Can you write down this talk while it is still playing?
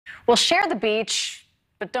Well, share the beach,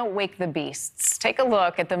 but don't wake the beasts. Take a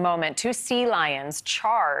look at the moment two sea lions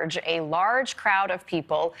charge a large crowd of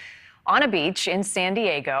people on a beach in San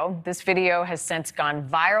Diego. This video has since gone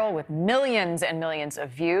viral with millions and millions of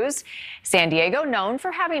views. San Diego, known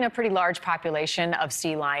for having a pretty large population of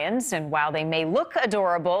sea lions, and while they may look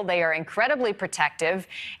adorable, they are incredibly protective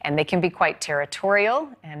and they can be quite territorial,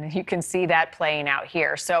 and you can see that playing out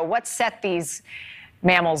here. So what set these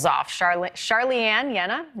mammals off? Charlianne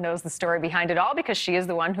Yeyna knows the story behind it all because she is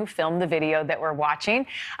the one who filmed the video that we're watching.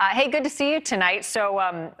 Hey, good to see you tonight.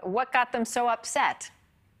 So what got them so upset?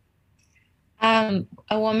 A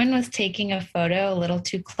woman was taking a photo a little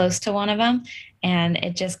too close to one of them, and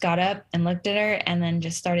it just got up and looked at her and then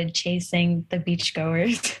just started chasing the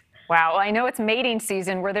beachgoers. Wow, well, I know it's mating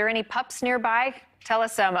season. Were there any pups nearby? Tell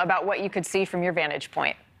us about what you could see from your vantage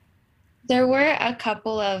point. There were a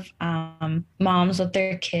couple of moms with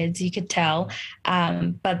their kids, you could tell,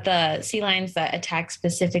 but the sea lions that attacked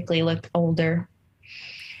specifically looked older.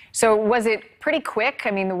 So was it pretty quick?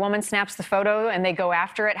 I mean, the woman snaps the photo and they go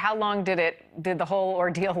after it. How long did the whole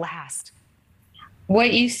ordeal last?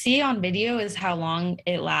 What you see on video is how long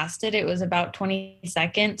it lasted. It was about 20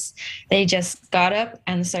 seconds. They just got up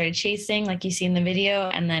and started chasing, like you see in the video,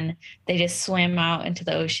 and then they just swam out into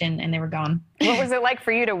the ocean and they were gone. What was it like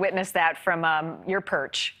for you to witness that from your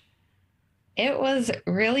perch? It was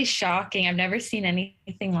really shocking. I've never seen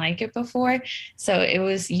anything like it before. So it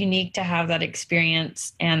was unique to have that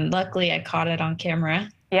experience. And luckily I caught it on camera.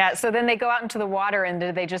 Yeah, so then they go out into the water and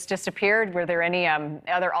did they just disappear? Were there any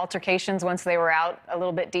other altercations once they were out a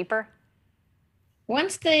little bit deeper?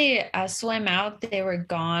 Once they swam out, they were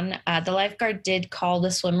gone. The lifeguard did call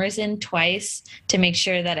the swimmers in twice to make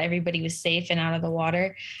sure that everybody was safe and out of the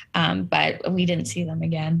water, but we didn't see them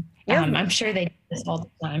again. I'm sure they do this all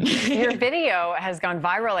the time. Your video has gone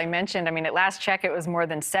viral, I mentioned. I mean, at last check, it was more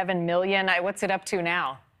than 7 million. What's it up to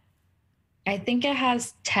now? I think it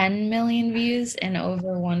has 10 million views and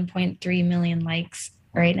over 1.3 million likes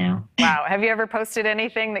right now. Wow. Have you ever posted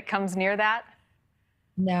anything that comes near that?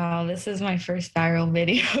 No, this is my first viral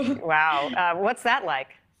video. Wow. What's that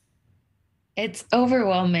like? It's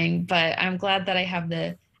overwhelming, but I'm glad that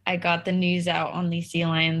I got the news out on these sea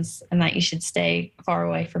lions and that you should stay far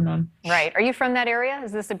away from them. Right. Are you from that area?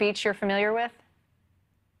 Is this a beach you're familiar with?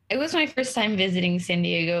 It was my first time visiting San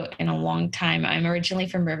Diego in a long time. I'm originally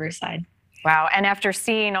from Riverside. Wow. And after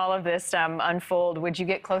seeing all of this unfold, would you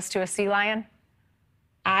get close to a sea lion?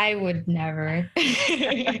 I would never.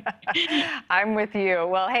 I'm with you.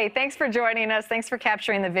 Well, hey, thanks for joining us. Thanks for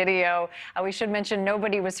capturing the video. We should mention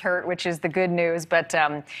nobody was hurt, which is the good news, but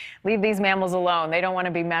leave these mammals alone. They don't want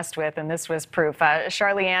to be messed with, and this was proof.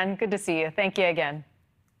 Charlianne, good to see you. Thank you again.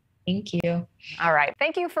 Thank you. All right.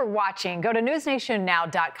 Thank you for watching. Go to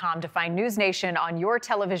newsnationnow.com to find News Nation on your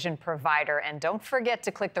television provider. And don't forget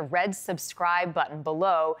to click the red subscribe button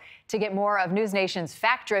below to get more of News Nation's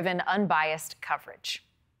fact-driven, unbiased coverage.